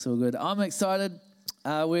It's all good. I'm excited.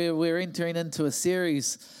 We're entering into a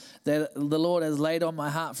series that the Lord has laid on my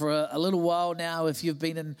heart for a little while now. If you've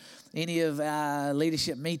been in any of our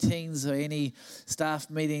leadership meetings or any staff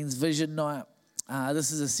meetings, Vision Night, this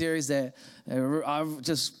is a series that I've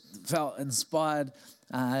just felt inspired,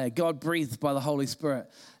 God breathed by the Holy Spirit.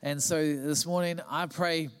 And so this morning I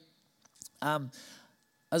pray, I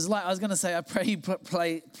was going to say I pray you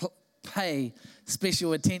pay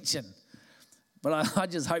special attention. But I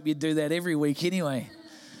just hope you do that every week anyway.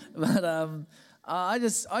 But I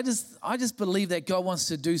just believe that God wants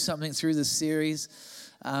to do something through this series.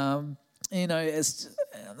 Here's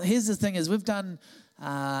the thing: is we've done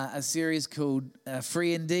a series called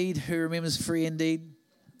Free Indeed. Who remembers Free Indeed?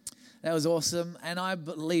 That was awesome, and I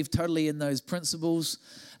believe totally in those principles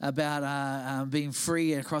about being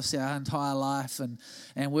free across our entire life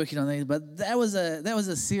and working on things. But that was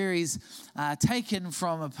a series taken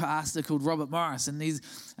from a pastor called Robert Morris, and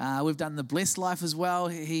we've done the Blessed Life as well.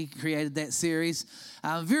 He created that series.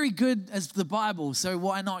 Very good as the Bible, so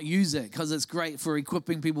why not use it? Because it's great for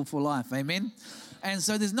equipping people for life. Amen. And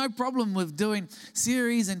so there's no problem with doing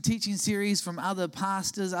series and teaching series from other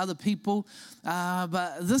pastors, other people.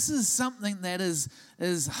 But this is something that is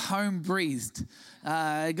home-breathed.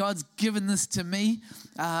 God's given this to me.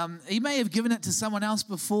 He may have given it to someone else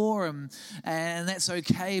before, and that's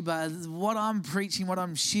okay. But what I'm preaching, what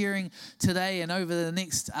I'm sharing today and over the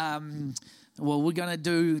next, we're going to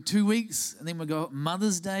do 2 weeks, and then we've got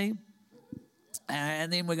Mother's Day,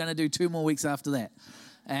 and then we're going to do 2 more weeks after that.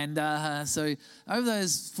 And so over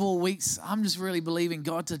those 4 weeks, I'm just really believing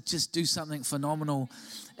God to just do something phenomenal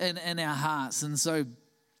in our hearts. And so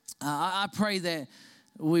I pray that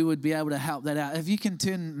we would be able to help that out. If you can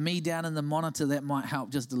turn me down in the monitor, that might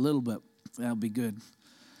help just a little bit. That'll be good.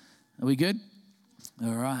 Are we good?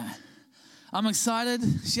 All right. I'm excited.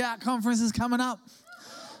 Shout Conference is coming up.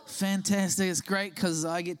 Fantastic. It's great because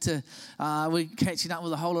I get to, we're catching up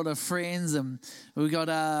with a whole lot of friends, and we got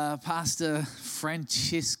Pastor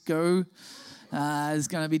Francesco is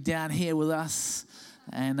going to be down here with us,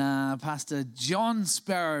 and Pastor John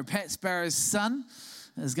Sparrow, Pat Sparrow's son,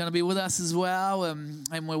 is going to be with us as well, and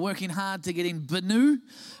we're working hard to get in Banu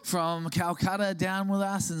from Calcutta down with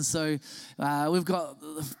us, and so we've got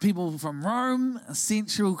people from Rome,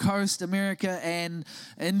 Central Coast, America, and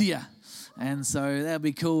India. And so that'll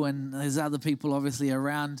be cool. And there's other people obviously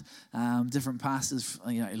around, different pastors.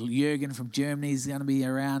 Jürgen from Germany is going to be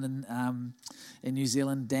around, and in New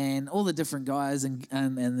Zealand, Dan, all the different guys and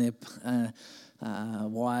their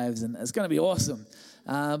wives, and it's going to be awesome.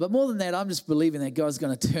 But more than that, I'm just believing that God's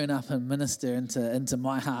going to turn up and minister into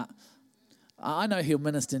my heart. I know He'll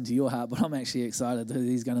minister into your heart, but I'm actually excited that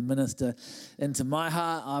He's going to minister into my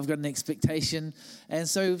heart. I've got an expectation. And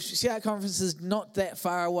so Shout Conference is not that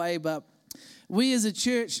far away, but we as a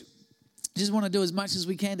church just want to do as much as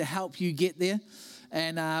we can to help you get there.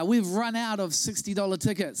 And we've run out of $60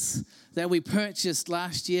 tickets that we purchased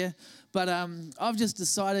last year. But I've just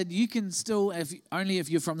decided you can still, only if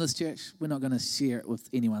you're from this church. We're not going to share it with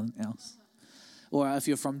anyone else. Or if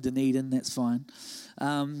you're from Dunedin, that's fine.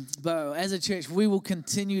 But as a church, we will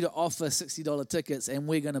continue to offer $60 tickets, and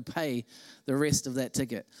we're going to pay the rest of that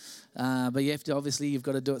ticket. But you have to, obviously, you've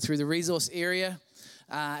got to do it through the resource area,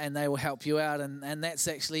 and they will help you out. And that's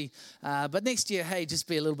actually, but next year, hey, just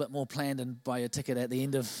be a little bit more planned and buy your ticket at the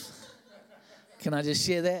end of, can I just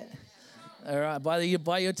share that? All right,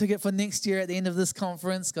 buy your ticket for next year at the end of this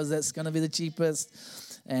conference, because that's going to be the cheapest.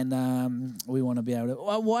 And we want to be able to.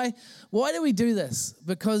 Why do we do this?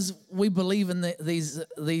 Because we believe in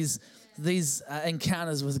these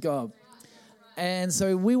encounters with God, and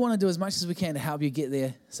so we want to do as much as we can to help you get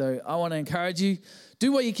there. So I want to encourage you,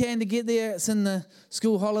 do what you can to get there. It's in the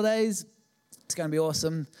school holidays. It's going to be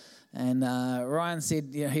awesome. And Ryan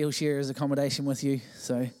said he'll share his accommodation with you.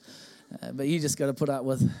 So, but you just got to put up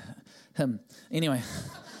with him anyway.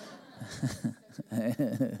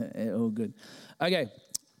 All good. Okay.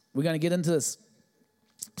 We're going to get into this.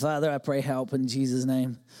 Father, I pray help in Jesus'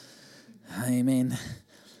 name. Amen.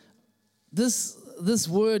 This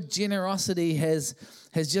word generosity has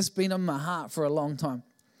just been on my heart for a long time.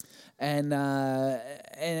 And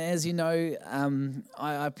as you know,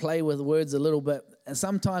 I play with words a little bit,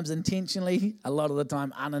 sometimes intentionally, a lot of the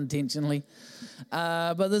time unintentionally.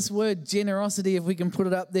 But this word generosity, if we can put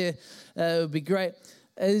it up there, would be great.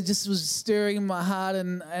 It just was stirring in my heart,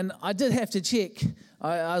 and I did have to check.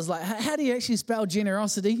 I was like, how do you actually spell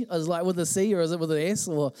generosity? I was like, with a C, or is it with an S?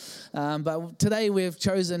 But today we've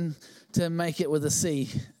chosen to make it with a C.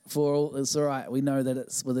 It's all right. We know that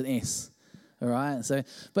it's with an S. All right. So,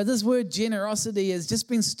 but this word generosity has just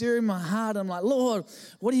been stirring my heart. I'm like, Lord,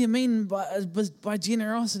 what do you mean by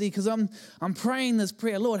generosity? Because I'm praying this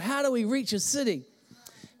prayer, Lord, how do we reach a city?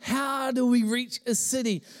 How do we reach a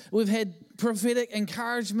city? We've had prophetic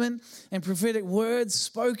encouragement and prophetic words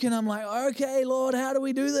spoken. I'm like, okay, Lord, how do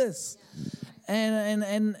we do this?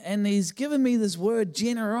 And He's given me this word,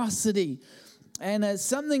 generosity, and it's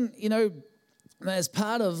something, you know, as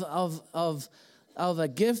part of a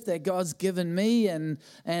gift that God's given me, and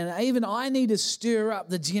even I need to stir up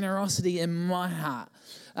the generosity in my heart.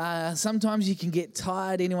 Sometimes you can get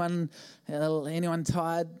tired. Anyone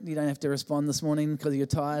tired? You don't have to respond this morning because you're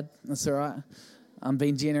tired. That's all right. I'm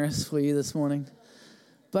being generous for you this morning.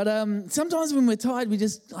 But sometimes when we're tired,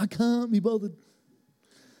 I can't be bothered.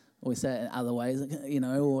 Or we say it in other ways, you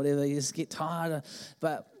know, or whatever. You just get tired.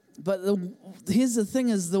 But here's the thing: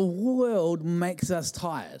 is the world makes us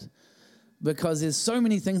tired. Because there's so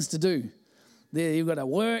many things to do. There, you've got to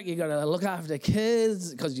work, you've got to look after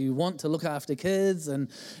kids because you want to look after kids, and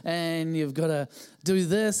you've got to do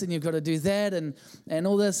this and you've got to do that and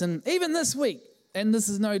all this. And even this week, and this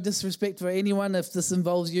is no disrespect for anyone if this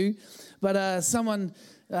involves you, but someone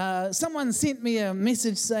sent me a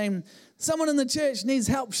message saying, someone in the church needs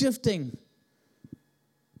help shifting.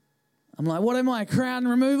 I'm like, what am I, crown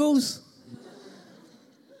removals?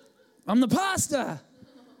 I'm the pastor.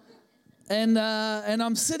 And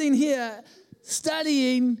I'm sitting here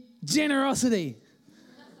studying generosity.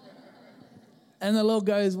 And the Lord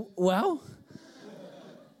goes, well?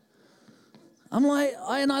 I'm like,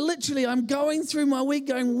 I'm going through my week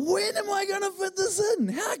going, when am I going to fit this in?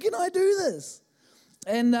 How can I do this?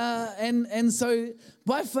 And so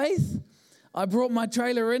by faith, I brought my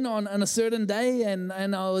trailer in on a certain day, and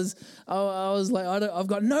I was like, I've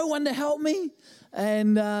got no one to help me.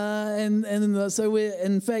 And so we're,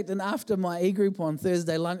 in fact, and after my e-group on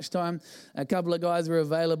Thursday lunchtime, a couple of guys were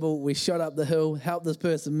available. We shot up the hill, helped this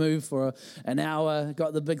person move for an hour,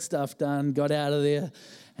 got the big stuff done, got out of there.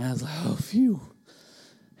 And I was like, oh, phew,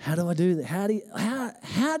 how do I do that?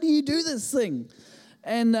 How do you do this thing?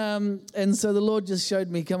 And so the Lord just showed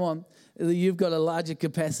me, come on, you've got a larger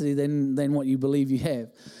capacity than what you believe you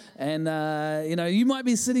have. And, you might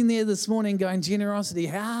be sitting there this morning going, generosity,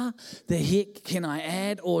 how the heck can I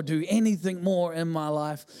add or do anything more in my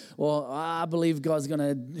life? Well, I believe God's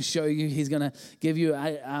going to show you. He's going to give you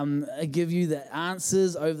the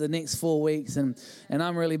answers over the next 4 weeks. And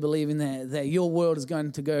I'm really believing that your world is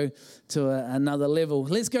going to go to another level.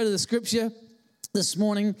 Let's go to the scripture this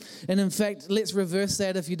morning. And in fact, let's reverse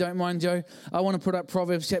that if you don't mind, Joe. I want to put up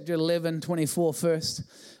Proverbs chapter 11:24 first.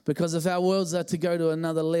 Because if our worlds are to go to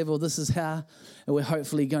another level, this is how we're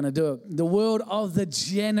hopefully going to do it. The world of the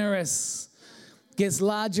generous gets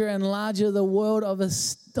larger and larger. The world of the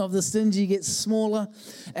stingy gets smaller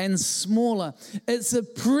and smaller. It's a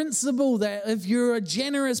principle that if you're a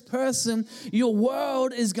generous person, your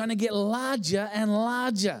world is going to get larger and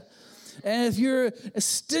larger. And if you're a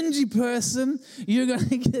stingy person,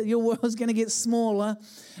 your world's going to get smaller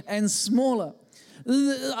and smaller.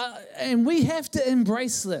 And we have to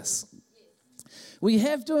embrace this. We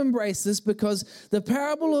have to embrace this because the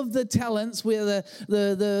parable of the talents, where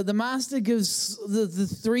the master gives the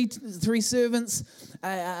three servants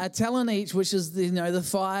a talent each, which is the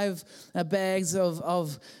 5 bags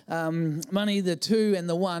of money, the 2 and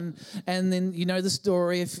the 1, and then you know the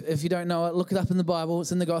story. If you don't know it, look it up in the Bible.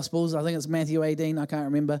 It's in the Gospels. I think it's Matthew 18. I can't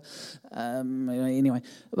remember. Anyway,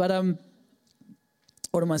 but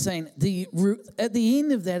what am I saying? At the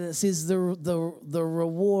end of that, it says the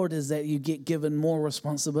reward is that you get given more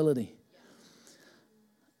responsibility.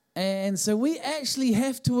 And so we actually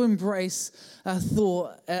have to embrace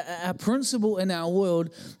a principle in our world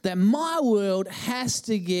that my world has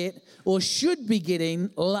to get or should be getting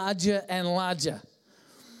larger and larger.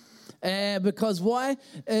 Because why?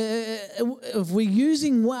 If we're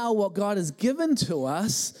using well what God has given to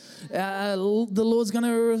us, the Lord's going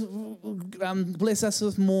to bless us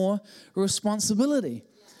with more responsibility.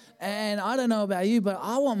 And I don't know about you, but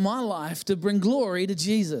I want my life to bring glory to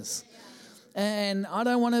Jesus. And I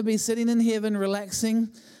don't want to be sitting in heaven relaxing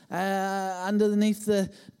underneath the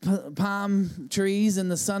palm trees and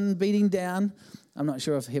the sun beating down. I'm not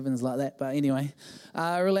sure if heaven's like that, but anyway,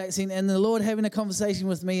 relaxing. And the Lord having a conversation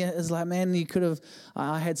with me is like, man,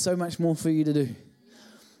 I had so much more for you to do.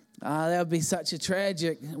 That would be such a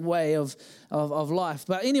tragic way of life.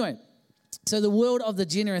 But anyway, so the world of the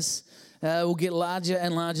generous will get larger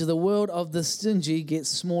and larger. The world of the stingy gets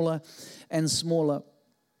smaller and smaller.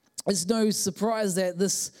 It's no surprise that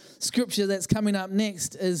this scripture that's coming up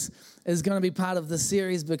next is going to be part of this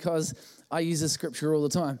series because I use this scripture all the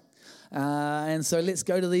time. And so let's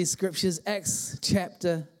go to these scriptures. Acts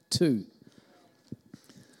chapter 2.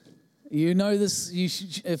 You know this,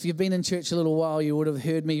 if you've been in church a little while, you would have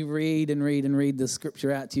heard me read the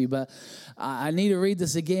scripture out to you. But I need to read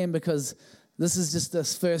this again because this is just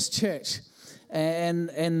this first church. And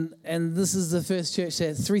this is the first church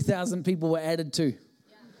that 3,000 people were added to. Yeah,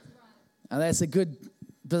 that's right. And that's a good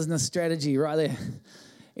business strategy right there.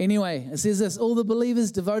 Anyway, it says this: all the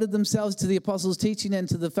believers devoted themselves to the apostles' teaching and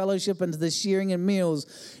to the fellowship and to the sharing in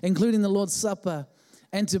meals, including the Lord's Supper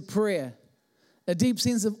and to prayer. A deep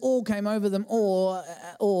sense of awe came over them all,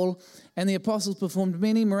 and the apostles performed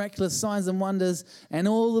many miraculous signs and wonders, and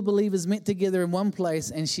all the believers met together in one place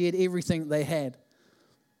and shared everything they had.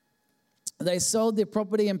 They sold their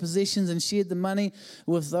property and possessions and shared the money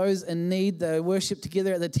with those in need. They worshipped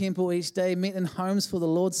together at the temple each day, met in homes for the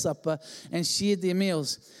Lord's Supper, and shared their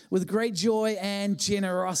meals with great joy and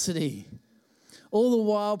generosity, all the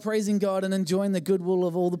while praising God and enjoying the goodwill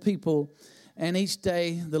of all the people. And each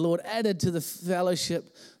day the Lord added to the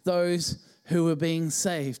fellowship those who were being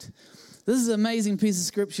saved. This is an amazing piece of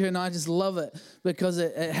scripture, and I just love it because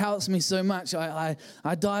it helps me so much. I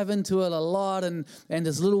dive into it a lot, and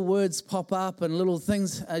there's little words pop up and little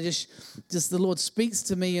things. Just the Lord speaks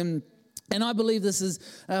to me, and I believe this is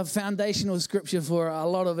a foundational scripture for a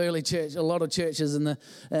lot of early church, a lot of churches in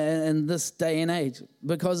this day and age,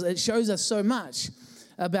 because it shows us so much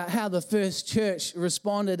about how the first church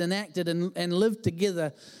responded and acted and lived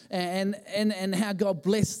together, and how God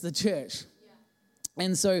blessed the church.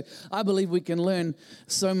 And so I believe we can learn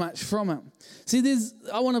so much from it. See,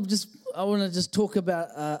 I want to just talk about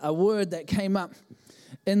a word that came up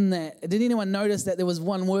in that. Did anyone notice that there was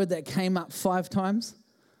one word that came up 5 times,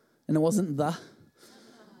 and it wasn't the?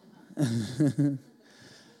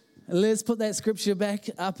 Let's put that scripture back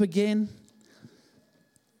up again.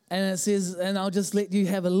 And it says, and I'll just let you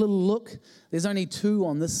have a little look. There's only 2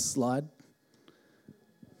 on this slide.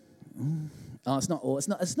 Oh, it's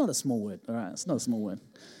not a small word. All right, it's not a small word.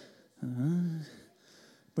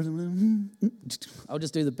 I'll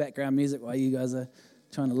just do the background music while you guys are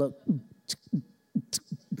trying to look.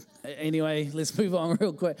 Anyway, let's move on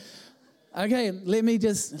real quick. Okay, let me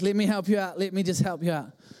help you out. Let me just help you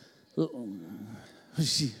out.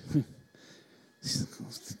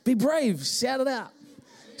 Be brave. Shout it out.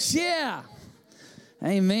 Share.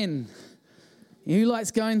 Amen. Who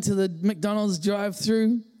likes going to the McDonald's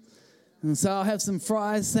drive-through? And so I'll have some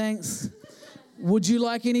fries, thanks. Would you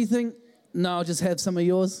like anything? No, I'll just have some of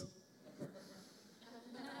yours.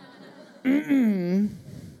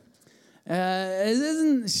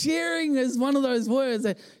 Isn't sharing is one of those words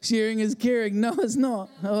that sharing is caring. No, it's not.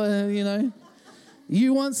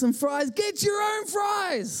 You want some fries? Get your own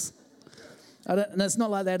fries. And it's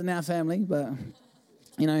not like that in our family, but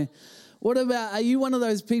what about? Are you one of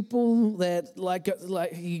those people that like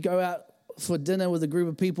you go out for dinner with a group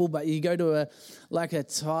of people, but you go to a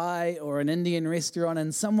Thai or an Indian restaurant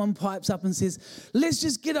and someone pipes up and says, let's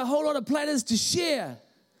just get a whole lot of platters to share.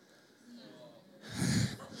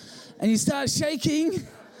 And you start shaking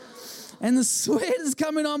and the sweat is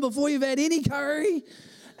coming on before you've had any curry.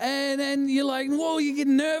 And then you're like, whoa, you get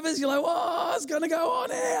nervous. You're like, whoa, what's going to go on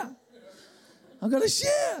here? I've got to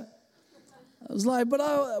share. I was like, but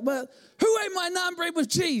who ate my naan bread with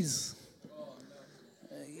cheese?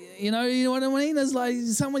 You know what I mean? It's like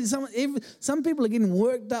some people are getting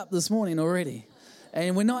worked up this morning already,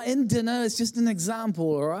 and we're not in dinner. It's just an example,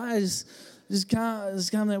 all right? Just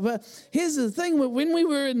can't. But here's the thing: when we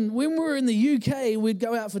were in the UK, we'd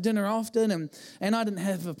go out for dinner often, and I didn't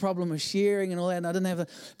have a problem with sharing and all that. And I didn't have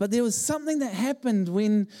but there was something that happened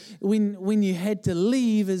when you had to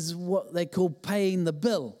leave, is what they call paying the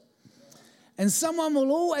bill, and someone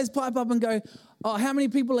will always pipe up and go, oh, how many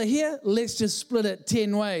people are here? Let's just split it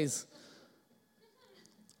 10 ways.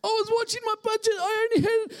 I was watching my budget. I only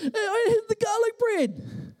had the garlic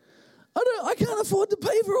bread. I can't afford to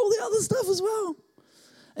pay for all the other stuff as well.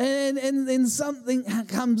 And then something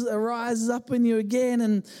arises up in you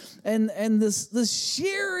again, and this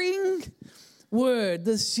sharing word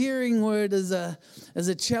is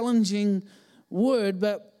a challenging word,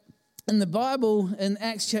 but in the Bible, in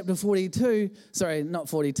Acts chapter 42,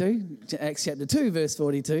 Acts chapter 2, verse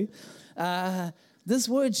 42, this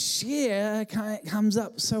word share comes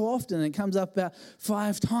up so often. It comes up about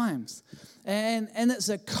 5 times. And it's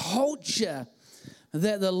a culture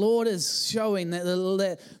that the Lord is showing,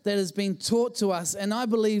 that has been taught to us. And I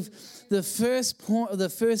believe the first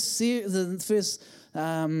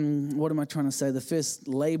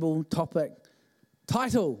label, topic,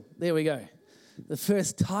 title, there we go. the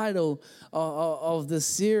first title of this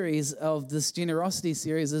series, of this generosity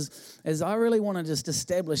series, is I really want to just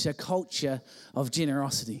establish a culture of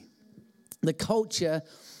generosity. The culture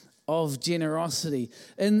of generosity.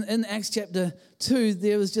 In Acts chapter 2,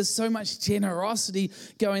 there was just so much generosity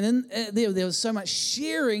going in there. There was so much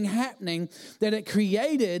sharing happening that it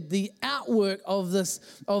created the outwork of this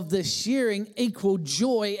sharing equal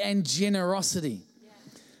joy and generosity.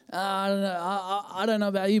 I don't know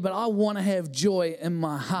about you, but I want to have joy in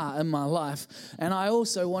my heart, in my life. And I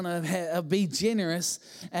also want to be generous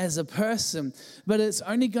as a person. But it's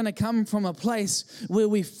only going to come from a place where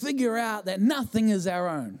we figure out that nothing is our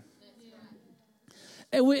own.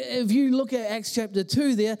 If you look at Acts chapter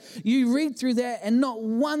 2 there, you read through that and not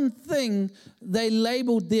one thing they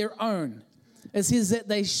labeled their own. It says that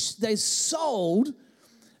they sold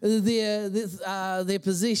their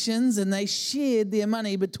possessions and they shared their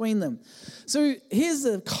money between them. So here's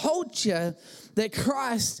the culture that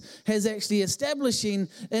Christ has actually establishing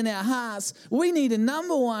in our hearts. We need to,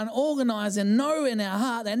 number one, organize and know in our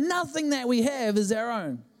heart that nothing that we have is our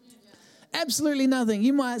own. Absolutely nothing.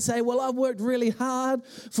 You might say, well, I've worked really hard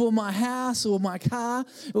for my house or my car.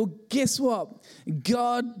 Well, guess what?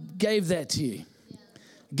 God gave that to you.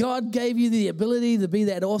 God gave you the ability to be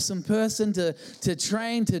that awesome person, to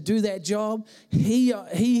train, to do that job.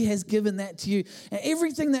 He has given that to you. And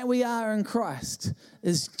everything that we are in Christ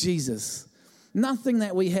is Jesus. Nothing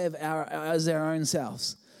that we have is our own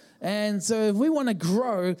selves. And so if we want to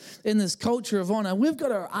grow in this culture of honor, we've got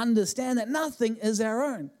to understand that nothing is our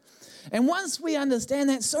own. And once we understand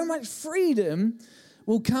that, so much freedom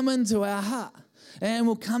will come into our heart. And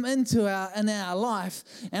will come into our life,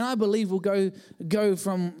 and I believe we'll go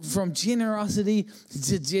from generosity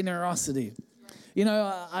to generosity. You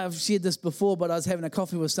know, I've shared this before, but I was having a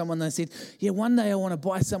coffee with someone. They said, "Yeah, one day I want to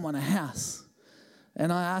buy someone a house."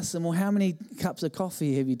 And I asked them, "Well, how many cups of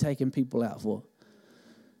coffee have you taken people out for?"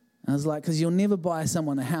 And I was like, "Because you'll never buy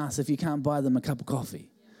someone a house if you can't buy them a cup of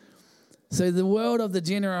coffee." So the world of the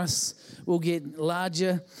generous will get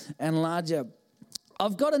larger and larger.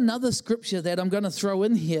 I've got another scripture that I'm going to throw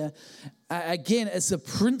in here. Again, it's a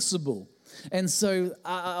principle. And so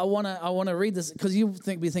I want to read this because you'll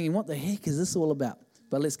be thinking, what the heck is this all about?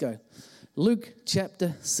 But let's go. Luke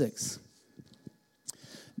chapter 6.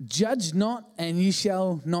 Judge not, and you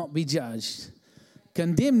shall not be judged.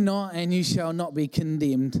 Condemn not, and you shall not be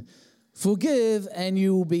condemned. Forgive, and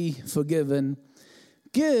you will be forgiven.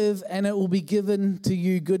 Give, and it will be given to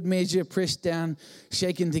you, good measure, pressed down,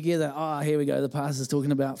 shaken together. Oh, here we go. The pastor's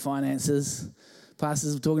talking about finances.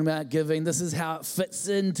 Pastor's talking about giving. This is how it fits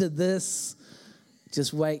into this.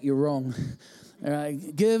 Just wait, you're wrong. All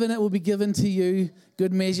right. Give, and it will be given to you,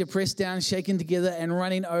 good measure, pressed down, shaken together, and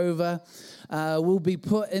running over will be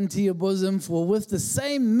put into your bosom. For with the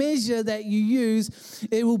same measure that you use,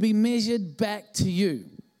 it will be measured back to you.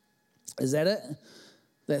 Is that it?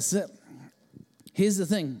 That's it. Here's the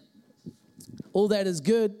thing. All that is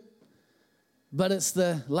good, but it's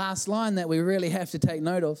the last line that we really have to take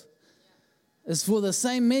note of. It's for the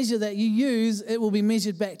same measure that you use, it will be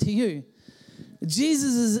measured back to you.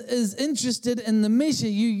 Jesus is interested in the measure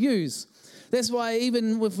you use. That's why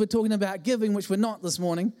even if we're talking about giving, which we're not this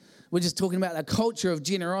morning, we're just talking about a culture of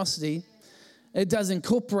generosity. It does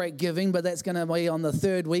incorporate giving, but that's going to be on the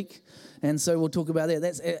third week. And so we'll talk about that.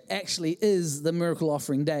 It actually is the miracle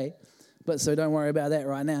offering day. But so don't worry about that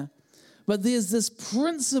right now. But there's this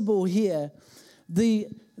principle here. The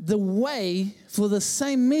way for the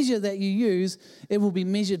same measure that you use, it will be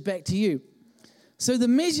measured back to you. So the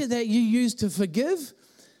measure that you use to forgive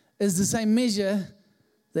is the same measure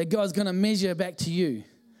that God's going to measure back to you.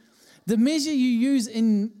 The measure you use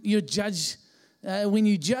in your when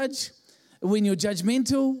you judge, when you're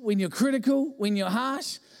judgmental, when you're critical, when you're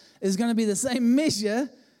harsh, is going to be the same measure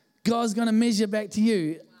God's going to measure back to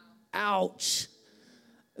you. Ouch.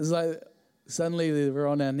 It's like suddenly we're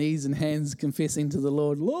on our knees and hands confessing to the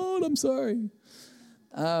Lord, Lord, I'm sorry.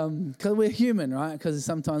 Because we're human, right? Because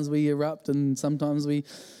sometimes we erupt and sometimes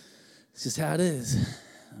it's just how it is.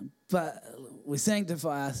 But we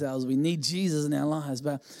sanctify ourselves. We need Jesus in our lives.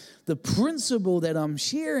 But the principle that I'm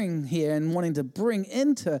sharing here and wanting to bring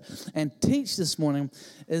into and teach this morning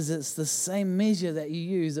is it's the same measure that you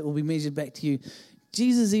use that will be measured back to you.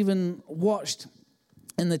 Jesus even watched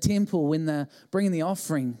in the temple when they're bringing the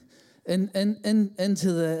offering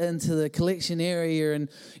into the collection area, and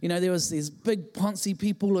you know there was these big Ponzi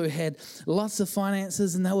people who had lots of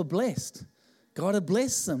finances and they were blessed. God had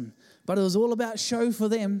blessed them, but it was all about show for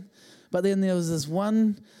them. But then there was this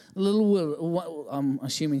one little, I'm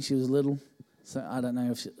assuming she was little, so I don't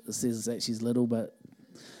know if it says that she's little, but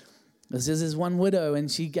it says there's one widow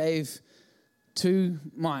and she gave 2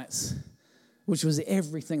 mites, which was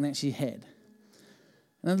everything that she had.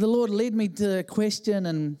 And the Lord led me to a question,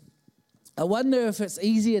 and I wonder if it's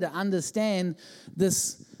easier to understand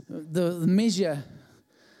the measure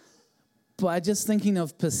by just thinking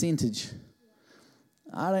of percentage.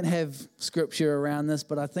 I don't have scripture around this,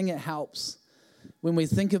 but I think it helps when we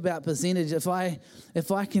think about percentage. If I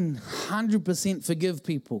can 100% forgive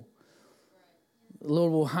people, the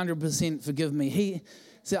Lord will 100% forgive me.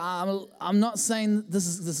 I'm not saying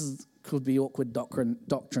this could be awkward doctrine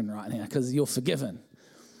right now, because you're forgiven.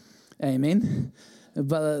 Amen.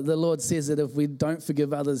 But the Lord says that if we don't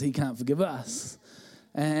forgive others, He can't forgive us.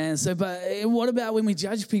 And so, but what about when we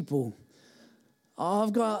judge people? Oh,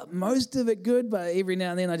 I've got most of it good, but every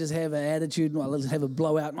now and then I just have an attitude, and I'll just have a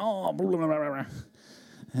blowout. Oh, blah, blah, blah,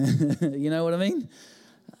 blah. You know what I mean?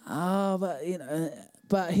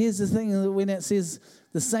 But here's the thing, when it says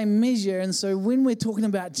the same measure, and so when we're talking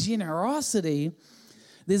about generosity,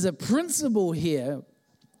 there's a principle here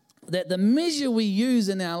that the measure we use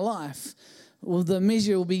in our life, well, the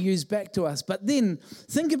measure will be used back to us. But then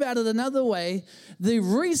think about it another way. The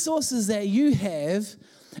resources that you have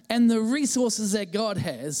and the resources that God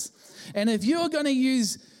has, and if you're going to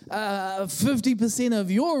use 50%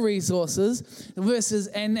 of your resources versus,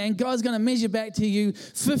 and God's going to measure back to you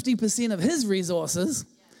 50% of His resources,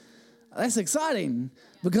 that's exciting,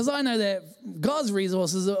 because I know that God's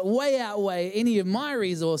resources way outweigh any of my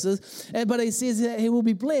resources, but He says that He will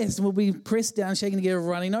be blessed and will be pressed down, shaken together,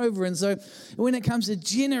 running over. And so when it comes to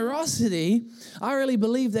generosity, I really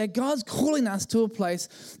believe that God's calling us to a place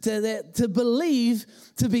to believe,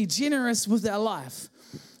 to be generous with our life.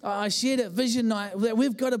 I shared at Vision Night that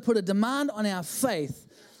we've got to put a demand on our faith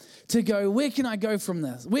to go, where can I go from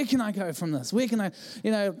this? Where can I go from this? Where can I,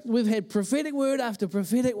 we've had prophetic word after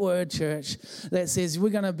prophetic word, church, that says we're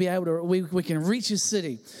going to be able to, we can reach a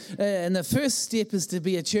city. And the first step is to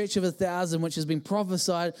be a church of 1,000, which has been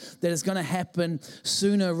prophesied that it's going to happen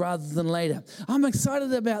sooner rather than later. I'm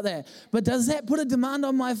excited about that. But does that put a demand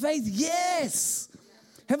on my faith? Yes.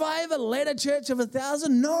 Have I ever led a church of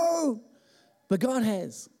 1,000? No. But God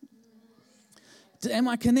has. Am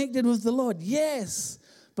I connected with the Lord? Yes.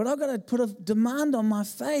 But I've got to put a demand on my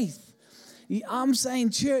faith. I'm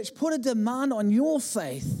saying, church, put a demand on your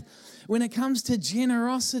faith when it comes to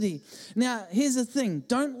generosity. Now, here's the thing.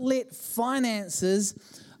 Don't let finances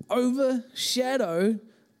overshadow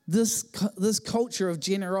this culture of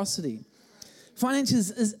generosity. Finances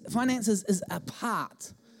is a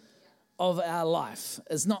part of our life.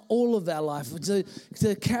 It's not all of our life.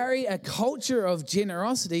 To carry a culture of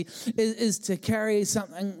generosity is to carry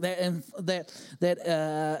something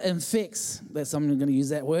that infects, I'm going to use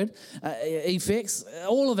that word, affects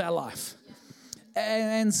all of our life.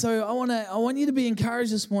 And so I want you to be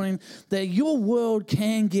encouraged this morning that your world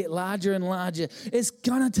can get larger and larger. It's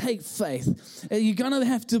going to take faith. You're going to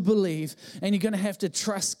have to believe, and you're going to have to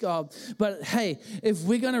trust God. But hey, if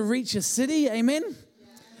we're going to reach a city, amen,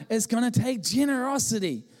 it's going to take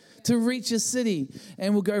generosity to reach a city,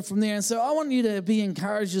 and we'll go from there. And so I want you to be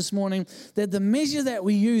encouraged this morning that the measure that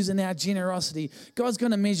we use in our generosity, God's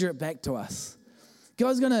going to measure it back to us.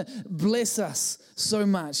 God's going to bless us so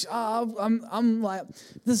much. I'm like,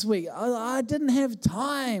 this week, I didn't have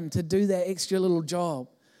time to do that extra little job.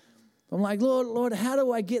 I'm like, Lord, how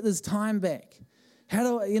do I get this time back? How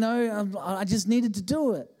do I just needed to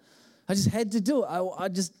do it. I just had to do it.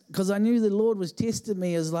 Because I knew the Lord was testing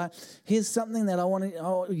me as like, here's something that I wanted.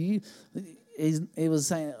 He was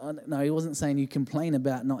saying, no, he wasn't saying you complain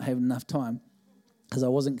about not having enough time, because I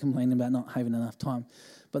wasn't complaining about not having enough time.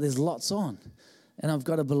 But there's lots on, and I've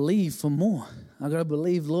got to believe for more. I've got to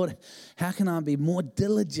believe, Lord, how can I be more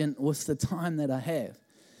diligent with the time that I have?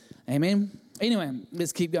 Amen. Anyway,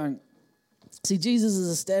 let's keep going. See, Jesus is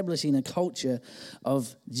establishing a culture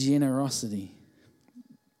of generosity.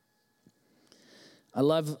 I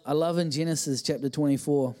love in Genesis chapter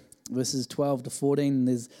 24, verses 12 to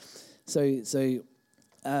 14.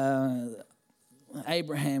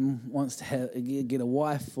 Abraham wants to get a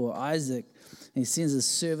wife for Isaac, and he sends his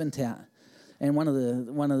servant out. And one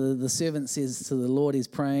of the servants says to the Lord, he's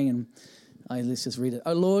praying, and let's just read it.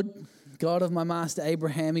 "Oh Lord, God of my master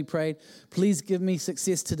Abraham," he prayed, "please give me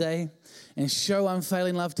success today, and show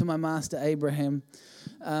unfailing love to my master Abraham.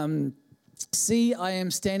 See, I am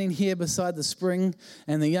standing here beside the spring,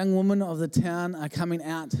 and the young women of the town are coming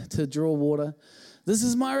out to draw water. This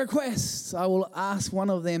is my request. I will ask one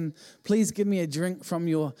of them, please give me a drink from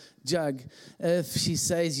your jug. If she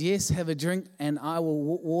says yes, have a drink, and I will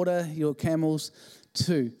water your camels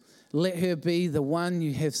too." Let her be the one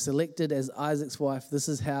you have selected as Isaac's wife. This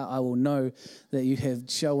is how I will know that you have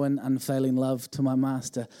shown unfailing love to my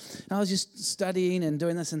master. And I was just studying and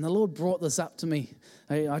doing this, and the Lord brought this up to me.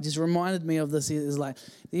 I just reminded me of this. It was like,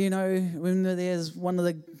 when there's one of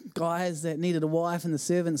the guys that needed a wife and the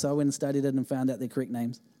servant, so I went and studied it and found out their correct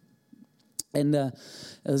names. And it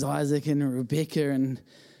was Isaac and Rebecca. And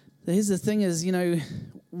here's the thing is,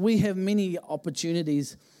 we have many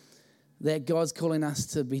opportunities that God's calling us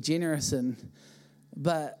to be generous in,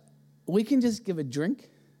 but we can just give a drink.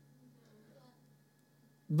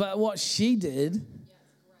 But what she did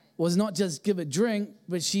was not just give a drink,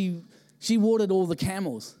 but she watered all the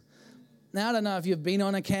camels. Now, I don't know if you've been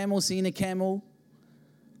on a camel, seen a camel.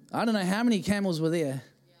 I don't know how many camels were there.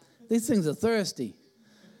 These things are thirsty.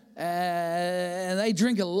 And they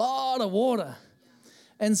drink a lot of water.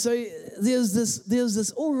 And so there's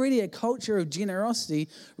this already a culture of generosity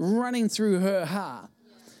running through her heart.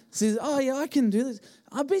 Says, oh yeah, I can do this.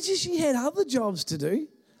 I bet you she had other jobs to do.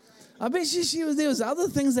 I bet you there was other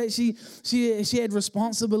things that she had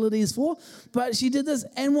responsibilities for, but she did this.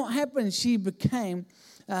 And what happened? She became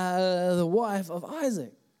the wife of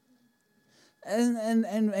Isaac,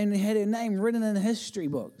 and had her name written in history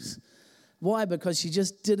books. Why? Because she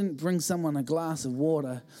just didn't bring someone a glass of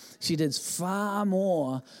water. She did far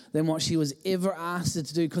more than what she was ever asked her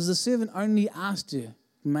to do, because the servant only asked her,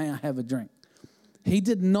 may I have a drink? He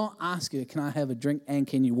did not ask her, can I have a drink and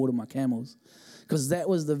can you water my camels? Because that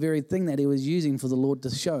was the very thing that he was using for the Lord to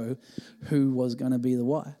show who was going to be the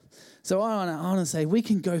wife. So I want to say we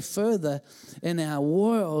can go further in our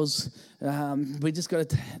worlds. We just got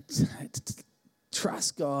to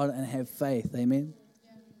trust God and have faith. Amen.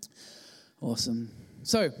 Awesome.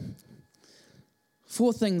 So,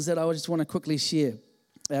 4 things that I just want to quickly share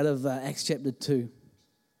out of Acts chapter 2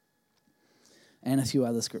 and a few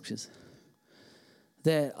other scriptures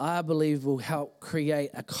that I believe will help create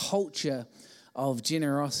a culture of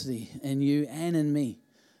generosity in you and in me.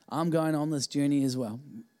 I'm going on this journey as well.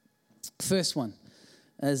 First one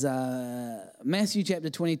is Matthew chapter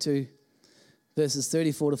 22, verses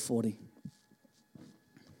 34 to 40.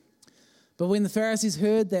 But when the Pharisees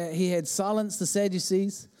heard that he had silenced the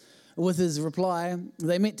Sadducees with his reply,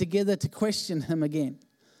 they met together to question him again.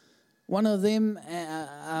 One of them,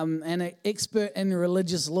 an expert in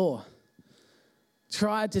religious law,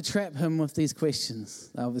 tried to trap him with these questions.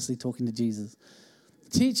 They're obviously talking to Jesus.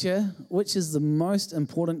 Teacher, which is the most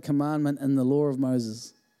important commandment in the law of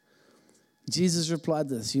Moses? Jesus replied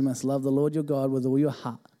this: you must love the Lord your God with all your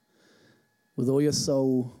heart, with all your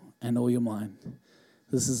soul, and all your mind.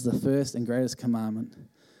 This is the first and greatest commandment.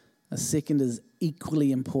 A second is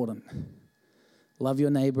equally important. Love your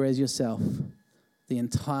neighbor as yourself. The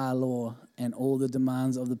entire law and all the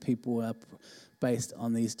demands of the people are based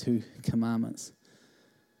on these 2 commandments.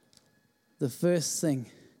 The first thing,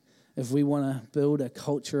 if we want to build a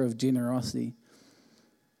culture of generosity,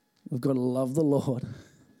 we've got to love the Lord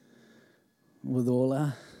with all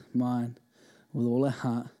our mind, with all our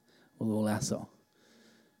heart, with all our soul.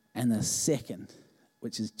 And the second,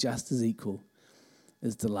 which is just as equal,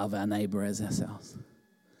 is to love our neighbor as ourselves.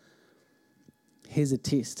 Here's a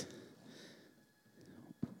test.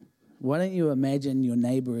 Why don't you imagine your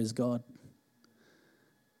neighbor as God?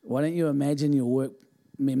 Why don't you imagine your work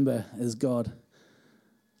member as God?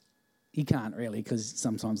 You can't really, because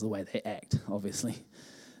sometimes the way they act, obviously.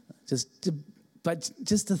 But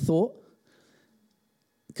just a thought.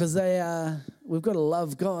 Because we've got to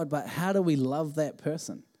love God, but how do we love that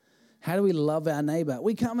person? How do we love our neighbor?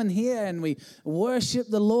 We come in here and we worship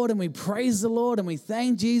the Lord and we praise the Lord and we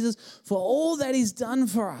thank Jesus for all that he's done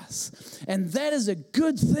for us. And that is a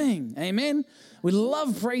good thing. Amen? We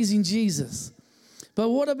love praising Jesus. But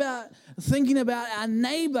what about thinking about our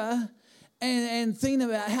neighbor and thinking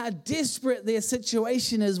about how desperate their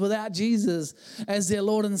situation is without Jesus as their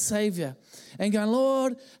Lord and Savior? And going,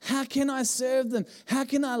 Lord, how can I serve them? How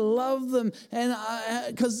can I love them? And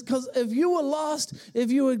because if you were lost,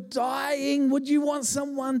 if you were dying, would you want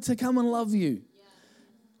someone to come and love you? Yeah.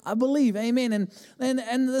 I believe, amen.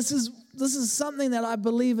 And this is something that I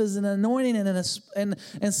believe is an anointing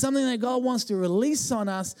and something that God wants to release on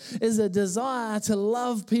us is a desire to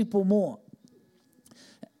love people more.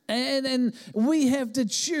 And we have to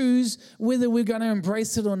choose whether we're going to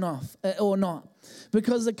embrace it or not.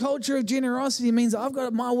 Because the culture of generosity means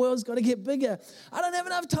my world's got to get bigger. I don't have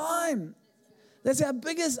enough time. That's our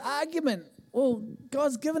biggest argument. Well,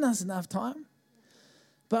 God's given us enough time.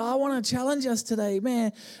 But I want to challenge us today,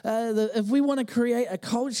 man. If we want to create a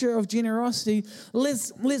culture of generosity,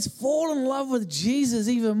 let's fall in love with Jesus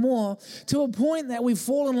even more, to a point that we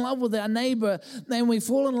fall in love with our neighbor and we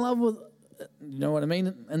fall in love with You know what I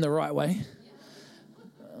mean? In the right way.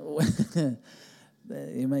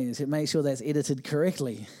 You make sure that's edited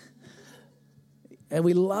correctly. And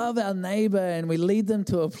we love our neighbor and we lead them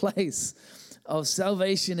to a place of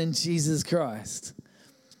salvation in Jesus Christ.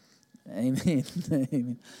 Amen.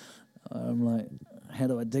 Amen. I'm like, how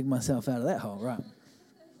do I dig myself out of that hole? Right.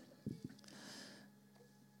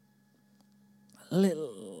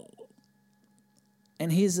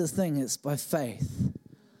 And here's the thing, it's by faith.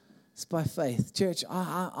 It's by faith. Church,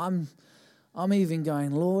 I'm even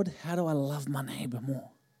going, Lord, how do I love my neighbor more?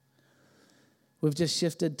 We've just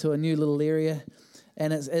shifted to a new little area,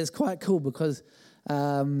 and it's quite cool because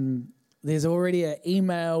there's already an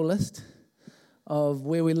email list of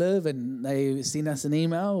where we live, and they send us an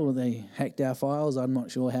email, or they hacked our files. I'm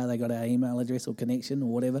not sure how they got our email address or connection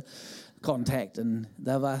or whatever, contact, and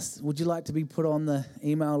they've asked, would you like to be put on the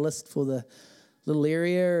email list for the little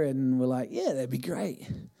area? And we're like, yeah, that'd be great.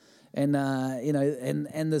 And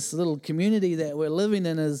and this little community that we're living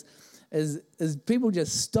in is people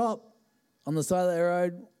just stop on the side of the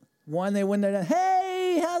road, wind their window down.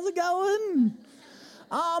 Hey, how's it going?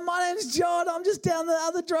 Oh, my name's John. I'm just down the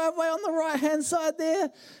other driveway on the right-hand side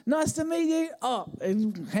there. Nice to meet you. Oh,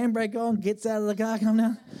 handbrake on, gets out of the car, come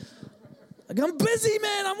down. I'm busy,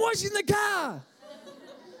 man. I'm washing the car.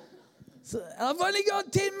 So I've only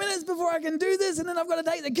got 10 minutes before I can do this, and then I've got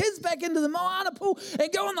to take the kids back into the Moana pool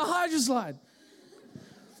and go on the hydro slide.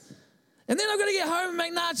 And then I've got to get home and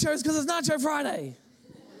make nachos because it's Nacho Friday.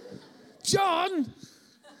 John,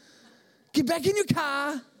 get back in your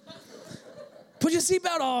car, put your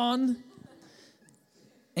seatbelt on,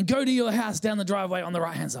 and go to your house down the driveway on the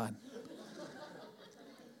right-hand side.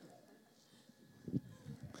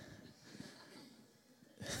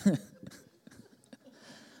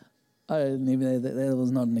 I didn't even, that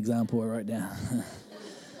was not an example I wrote down.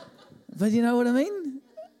 But you know what I mean?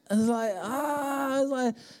 I was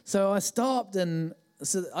like, so I stopped, and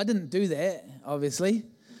so I didn't do that, obviously,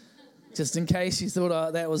 just in case you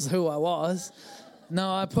thought that was who I was.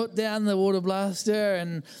 No, I put down the water blaster,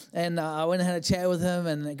 and I went and had a chat with him,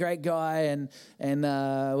 and a great guy, and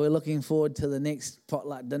we're looking forward to the next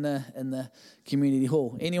potluck dinner in the community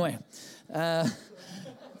hall. Anyway,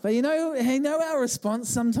 but you know our response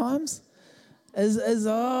sometimes is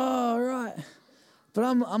oh right. But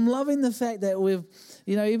I'm loving the fact that we've,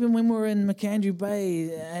 even when we're in McAndrew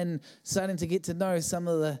Bay and starting to get to know some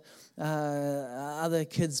of the other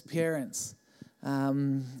kids' parents,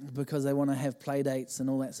 because they want to have play dates and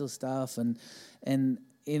all that sort of stuff, and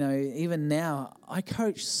even now I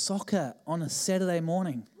coach soccer on a Saturday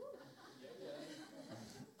morning.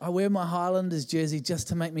 I wear my Highlanders jersey just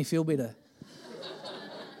to make me feel better.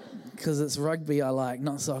 Because it's rugby I like,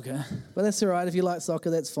 not soccer. But that's all right. If you like soccer,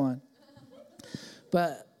 that's fine.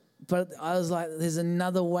 But I was like, there's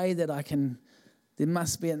another way that I can. There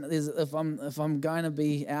must be. If I'm going to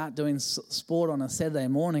be out doing sport on a Saturday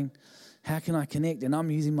morning, how can I connect? And I'm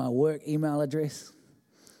using my work email address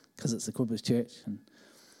because it's the Equippers Church. And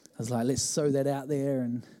I was like, let's sow that out there.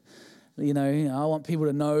 And I want people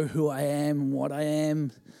to know who I am and what I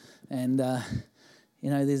am. And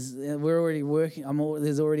we're already working.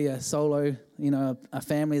 There's already a solo, a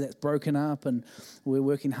family that's broken up, and we're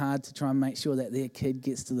working hard to try and make sure that their kid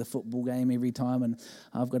gets to the football game every time. And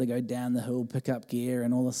I've got to go down the hill, pick up gear,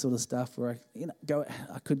 and all this sort of stuff. Where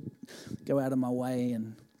I could go out of my way,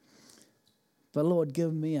 but Lord,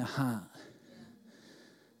 give me a heart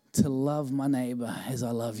to love my neighbor as I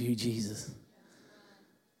love you, Jesus.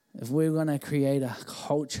 If we're going to create a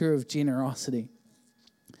culture of generosity,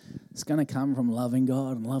 it's going to come from loving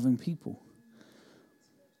God and loving people.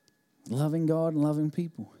 Loving God and loving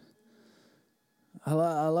people.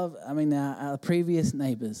 Our previous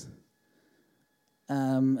neighbours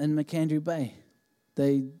in McAndrew Bay,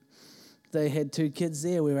 they had 2 kids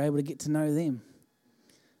there. We were able to get to know them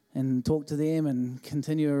and talk to them and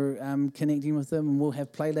continue connecting with them, and we'll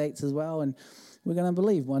have play dates as well, and we're going to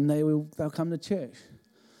believe one day they'll come to church.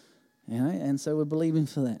 And so we're believing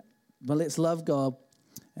for that. But let's love God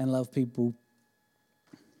and love people.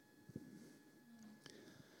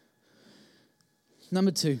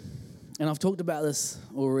 Number 2, and I've talked about this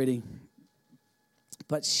already,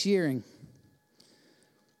 but sharing.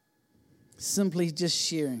 Simply just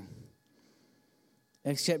sharing.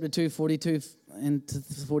 Acts chapter 2, 42 and to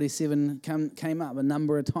 47 came up a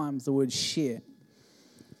number of times, the word share.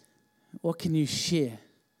 What can you share?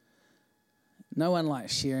 No one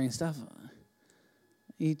likes sharing stuff.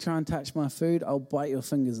 You try and touch my food, I'll bite your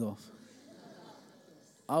fingers off.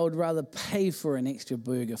 I would rather pay for an extra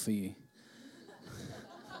burger for you.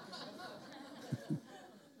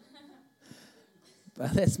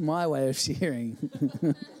 But that's my way of sharing.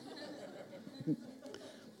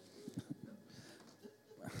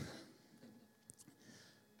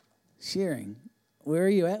 Sharing. Where are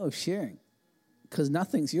you at with sharing? Because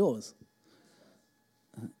nothing's yours.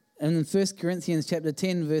 And in 1 Corinthians chapter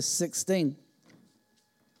 10, verse 16,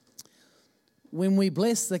 when we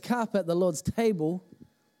bless the cup at the Lord's table,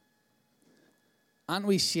 aren't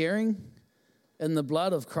we sharing in the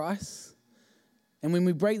blood of Christ? And when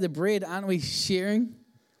we break the bread, aren't we sharing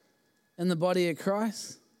in the body of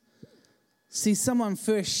Christ? See, someone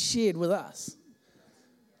first shared with us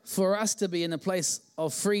for us to be in a place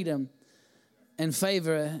of freedom and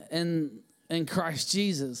favor in Christ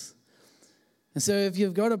Jesus. And so if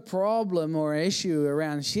you've got a problem or an issue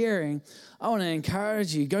around sharing, I want to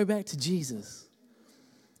encourage you, go back to Jesus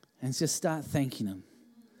and just start thanking him.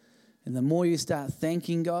 And the more you start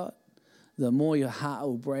thanking God, the more your heart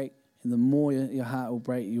will break. And the more your heart will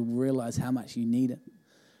break, you'll realize how much you need it.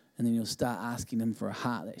 And then you'll start asking him for a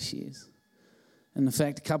heart that shares. And in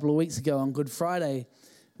fact, a couple of weeks ago on Good Friday,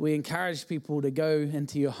 we encouraged people to go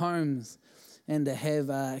into your homes and to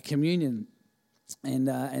have communion and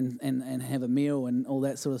have a meal and all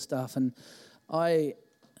that sort of stuff. And I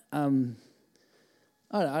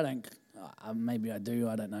don't. Maybe I do.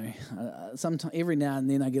 I don't know. Sometimes, every now and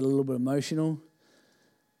then, I get a little bit emotional.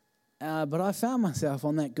 But I found myself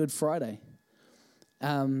on that Good Friday,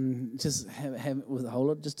 just have with a whole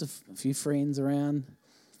lot, just a few friends around,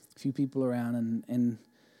 a few people around,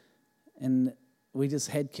 and we just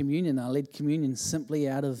had communion. I led communion simply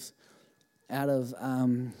out of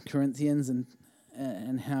Corinthians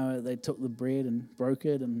and how they took the bread and broke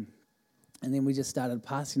it, and then we just started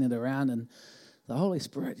passing it around, and the Holy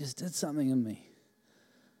Spirit just did something in me.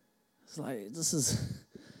 It's like,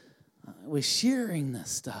 we're sharing this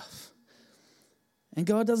stuff. And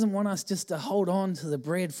God doesn't want us just to hold on to the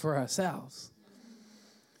bread for ourselves,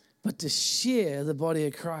 but to share the body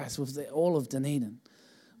of Christ with all of Dunedin,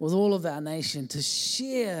 with all of our nation, to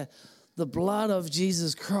share the blood of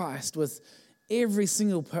Jesus Christ with every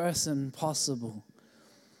single person possible.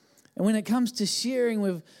 And when it comes to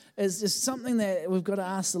sharing, it's just something that we've got to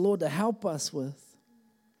ask the Lord to help us with.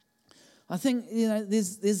 I think,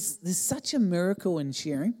 there's such a miracle in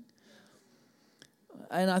sharing.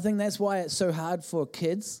 And I think that's why it's so hard for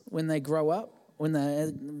kids when they grow up, when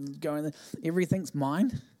they're going, everything's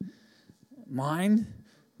mine, no,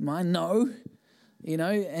 and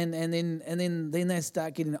then they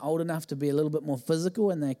start getting old enough to be a little bit more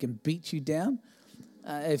physical, and they can beat you down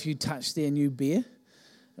if you touch their new bear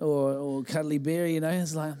or cuddly bear,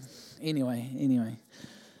 it's like, anyway.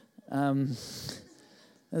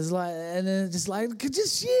 It's like, and then it's just like,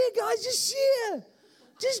 just share, guys, just share.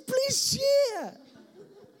 Just please share.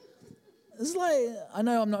 It's like, I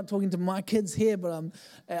know I'm not talking to my kids here, but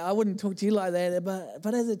I wouldn't talk to you like that.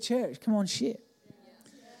 But as a church, come on, share.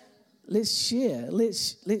 Let's share.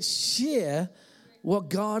 Let's share what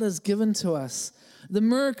God has given to us. The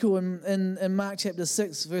miracle in Mark chapter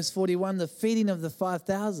 6, verse 41, the feeding of the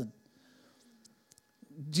 5,000.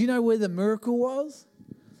 Do you know where the miracle was?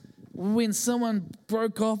 When someone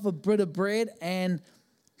broke off a bit of bread and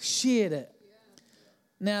shared it.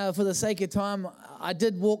 Now, for the sake of time, I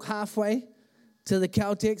did walk halfway to the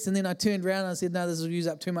Caltex, and then I turned around and I said, no, this will use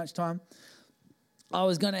up too much time. I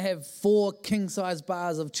was going to have 4 king-size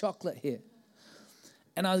bars of chocolate here.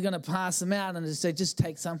 And I was going to pass them out and just say, just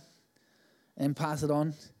take some and pass it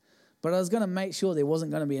on. But I was going to make sure there wasn't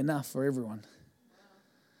going to be enough for everyone.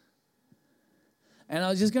 And I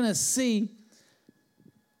was just going to see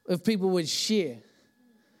if people would share.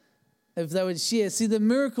 If they would share. See, the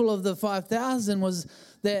miracle of the 5,000 was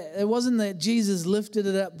that it wasn't that Jesus lifted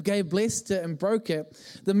it up, blessed it, and broke it.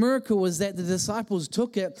 The miracle was that the disciples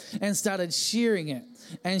took it and started sharing it.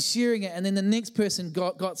 And then the next person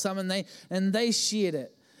got some, and they shared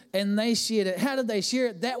it. And they shared it. How did they share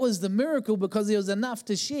it? That was the miracle, because there was enough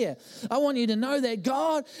to share. I want you to know that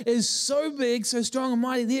God is so big, so strong and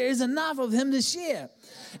mighty. There is enough of him to share.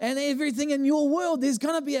 And everything in your world, there's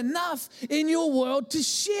going to be enough in your world to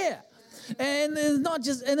share. And it's not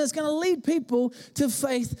just, and it's going to lead people to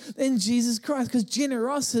faith in Jesus Christ, because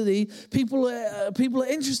generosity, people are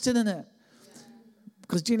interested in it,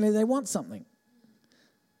 because generally they want something.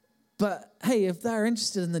 But hey, if they're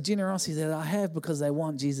interested in the generosity that I have because they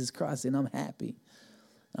want Jesus Christ, then I'm happy.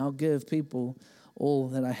 I'll give people all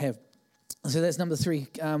that I have. So that's number 3.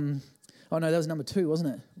 That was number 2,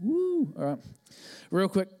 wasn't it? Woo! All right, real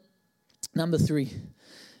quick. Number 3,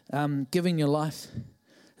 giving your life.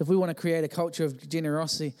 If we want to create a culture of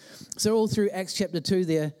generosity. So all through Acts chapter 2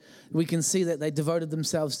 there, we can see that they devoted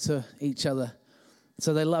themselves to each other.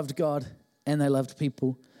 So they loved God and they loved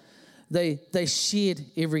people. They shared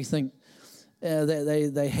everything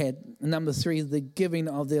that they had. Number 3, the giving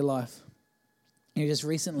of their life. Just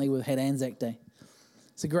recently we've had Anzac Day.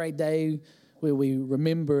 It's a great day where we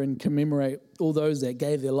remember and commemorate all those that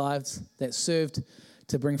gave their lives, that served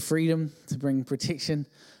to bring freedom, to bring protection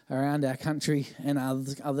around our country and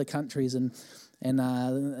other countries. And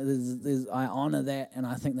I honour that, and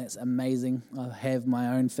I think that's amazing. I have my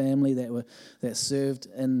own family that served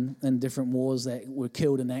in different wars, that were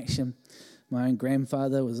killed in action. My own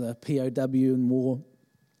grandfather was a POW in war,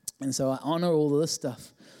 and so I honour all of this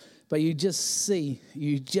stuff. But you just see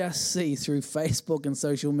through Facebook and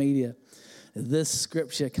social media this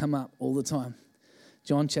scripture come up all the time.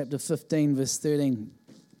 John chapter 15, verse 13.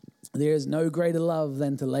 There is no greater love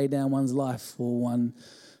than to lay down one's life for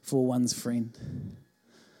one's friend.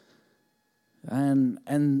 And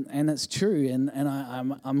it's true. And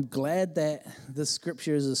I'm glad that this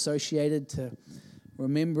scripture is associated to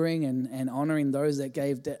remembering and honoring those that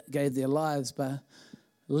gave their lives. But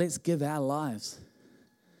let's give our lives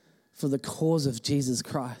for the cause of Jesus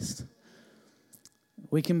Christ.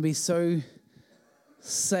 We can be so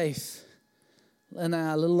safe in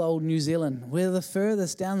our little old New Zealand. We're the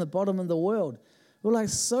furthest down the bottom of the world. We're like,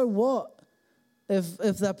 so what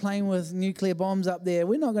if they're playing with nuclear bombs up there?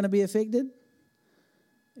 We're not going to be affected.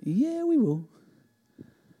 Yeah, we will.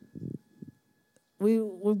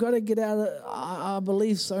 We've got to get out of our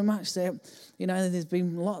belief so much that, there's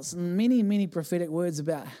been many prophetic words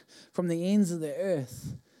about from the ends of the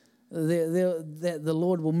earth that the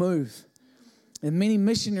Lord will move. And many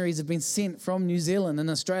missionaries have been sent from New Zealand and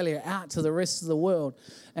Australia out to the rest of the world.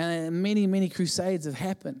 And many crusades have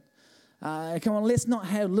happened. Come on, let's not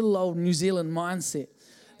have little old New Zealand mindset.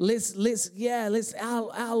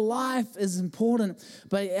 Our life is important,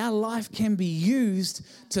 but our life can be used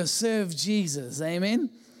to serve Jesus. Amen?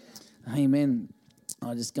 Amen.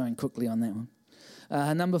 I'm just going quickly on that one.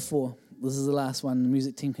 Number 4. This is the last one. The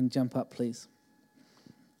music team can jump up, please.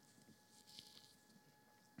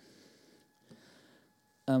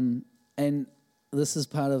 And this is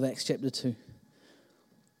part of Acts chapter 2.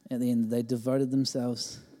 At the end, they devoted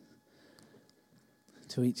themselves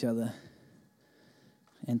to each other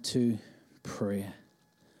and to prayer.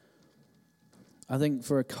 I think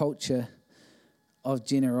for a culture of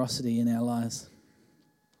generosity in our lives,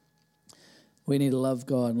 we need to love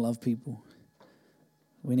God and love people.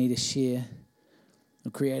 We need to share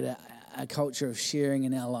and create a culture of sharing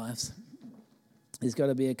in our lives. There's got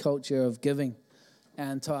to be a culture of giving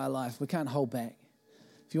our entire life. We can't hold back.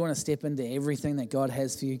 If you want to step into everything that God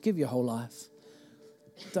has for you, give your whole life.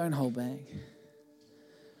 Don't hold back.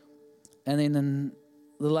 And then in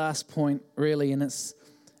the last point, really, and it's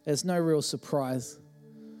no real surprise,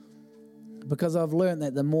 because I've learned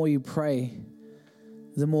that the more you pray,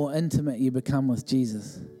 the more intimate you become with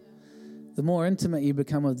Jesus. The more intimate you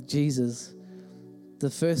become with Jesus, the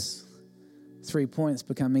first 3 points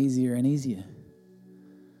become easier and easier.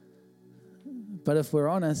 But if we're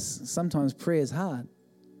honest, sometimes prayer is hard.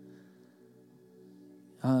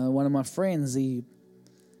 One of my friends, he's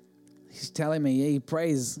telling me he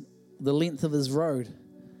prays the length of his road.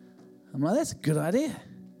 I'm like, that's a good idea.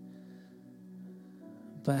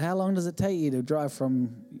 But how long does it take you to drive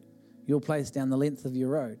from your place down the length of your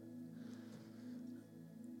road?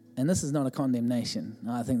 And this is not a condemnation.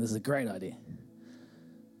 I think this is a great idea.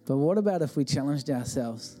 But what about if we challenged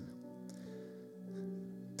ourselves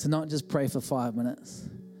to not just pray for 5 minutes,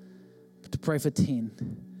 but to pray for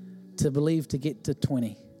 10, to believe to get to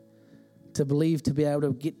 20, to believe to be able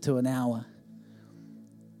to get to an hour?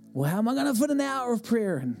 Well, how am I going to fit an hour of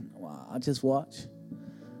prayer in? Well, I just watch.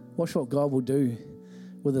 Watch what God will do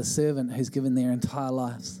with a servant who's given their entire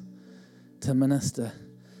lives to minister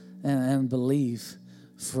and believe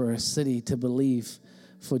for a city, to believe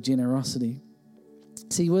for generosity.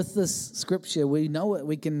 See, with this scripture, we know it.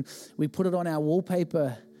 We put it on our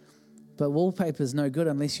wallpaper, but wallpaper is no good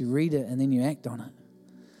unless you read it and then you act on it.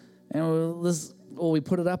 Or we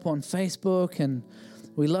put it up on Facebook, and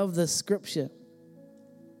we love this scripture.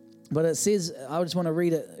 But it says, I just want to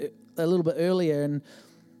read it a little bit earlier,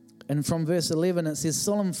 and from verse 11, it says,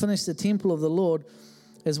 Solomon finished the temple of the Lord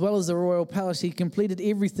as well as the royal palace. He completed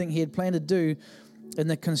everything he had planned to do in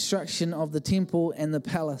the construction of the temple and the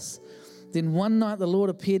palace. Then one night the Lord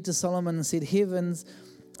appeared to Solomon and said,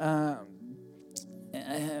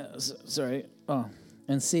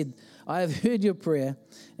 and said, I have heard your prayer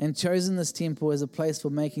and chosen this temple as a place for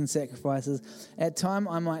making sacrifices. At time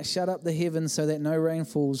I might shut up the heavens so that no rain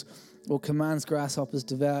falls, or commands grasshoppers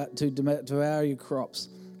to devour your crops,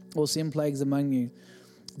 or send plagues among you.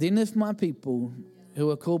 Then if my people, who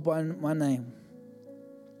are called by my name,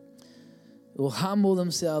 will humble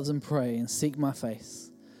themselves and pray and seek my face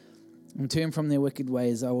and turn from their wicked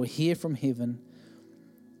ways, I will hear from heaven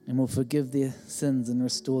and will forgive their sins and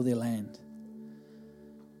restore their land.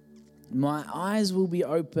 My eyes will be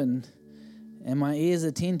open and my ears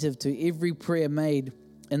attentive to every prayer made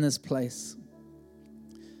in this place.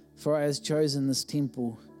 For I have chosen this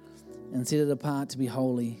temple and set it apart to be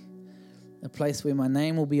holy, a place where my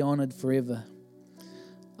name will be honored forever.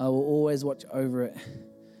 I will always watch over it,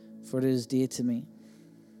 for it is dear to me.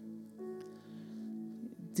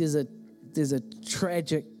 There's a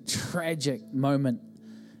tragic moment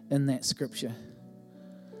in that scripture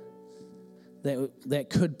that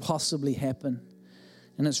could possibly happen.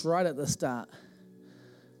 And it's right at the start.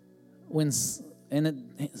 Praise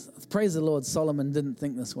the Lord, Solomon didn't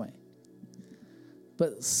think this way.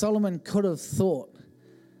 But Solomon could have thought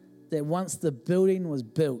that once the building was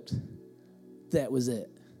built, that was it.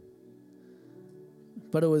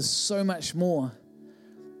 But it was so much more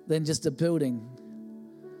than just a building.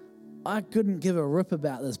 I couldn't give a rip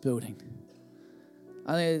about this building.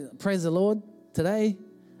 Praise the Lord, today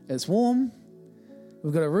it's warm.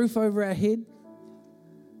 We've got a roof over our head.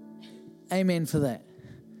 Amen for that.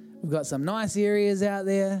 We've got some nice areas out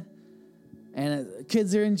there, and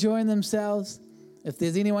kids are enjoying themselves. If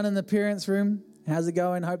there's anyone in the parents' room, how's it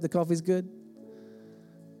going? Hope the coffee's good.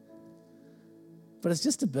 But it's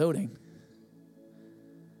just a building.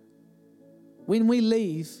 When we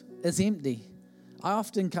leave, it's empty. I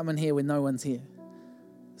often come in here when no one's here.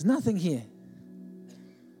 There's nothing here.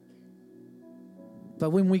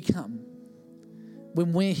 But when we come,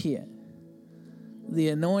 when we're here, the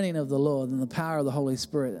anointing of the Lord and the power of the Holy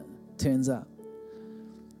Spirit turns up.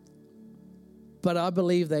 But I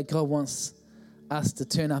believe that God wants us to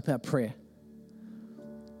turn up our prayer,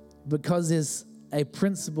 because there's a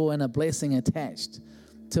principle and a blessing attached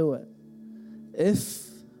to it. If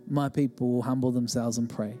my people will humble themselves and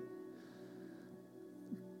pray.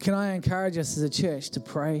 Can I encourage us as a church to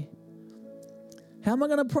pray? How am I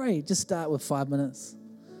going to pray? Just start with 5 minutes.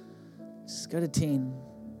 Just go to 10.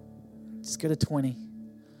 Just go to 20.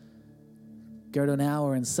 Go to an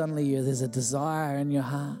hour, and suddenly there's a desire in your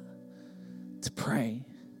heart to pray.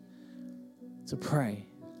 To pray.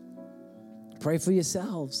 Pray for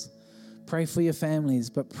yourselves. Pray for your families,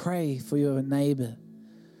 but pray for your neighbor.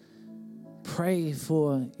 Pray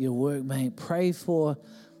for your workmate. Pray for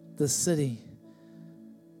the city.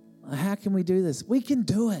 How can we do this? We can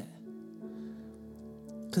do it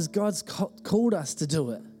because God's called us to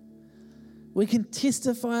do it. We can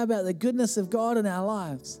testify about the goodness of God in our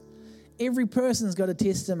lives. Every person's got a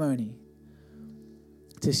testimony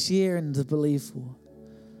to share and to believe for.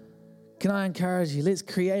 Can I encourage you? Let's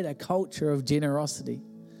create a culture of generosity.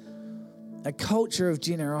 A culture of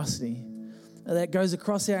generosity that goes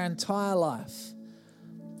across our entire life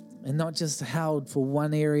and not just held for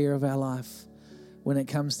one area of our life. When it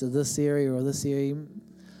comes to this area or this area,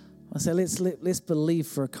 I say let's believe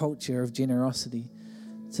for a culture of generosity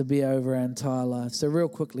to be over our entire life. So real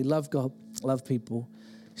quickly, love God, love people,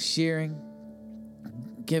 sharing,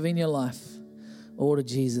 giving your life all to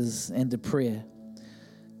Jesus and to prayer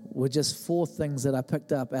were just 4 things that I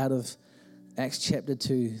picked up out of Acts chapter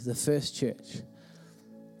 2, the first church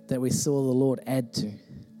that we saw the Lord add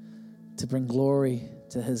to bring glory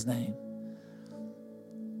to his name.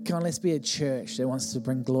 Come on, let's be a church that wants to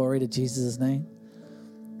bring glory to Jesus' name.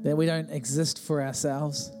 That we don't exist for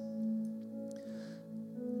ourselves.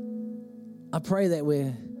 I pray that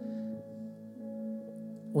we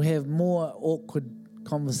have more awkward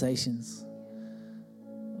conversations.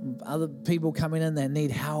 Other people coming in that need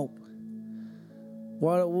help.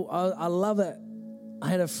 Well, I love it. I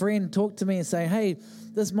had a friend talk to me and say, hey,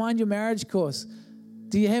 this Mind Your Marriage course,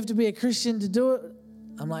 do you have to be a Christian to do it?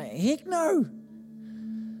 I'm like, heck no.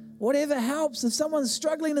 Whatever helps. If someone's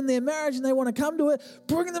struggling in their marriage and they want to come to it,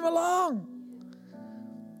 bring them along.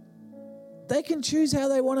 They can choose how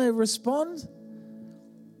they want to respond.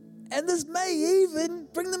 And this may even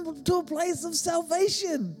bring them to a place of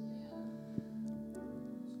salvation.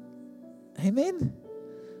 Amen.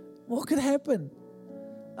 What could happen?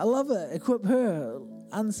 I love it. Equip her.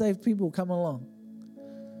 Unsaved people come along.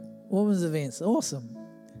 Women's events. Awesome.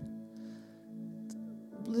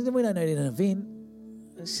 We don't need an event.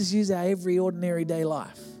 Let's just use our every ordinary day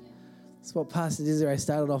life. That's what Pastor Desiree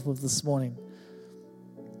started off with this morning.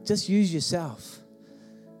 Just use yourself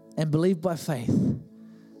and believe by faith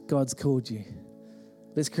God's called you.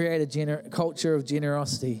 Let's create a culture of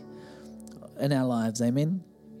generosity in our lives. Amen.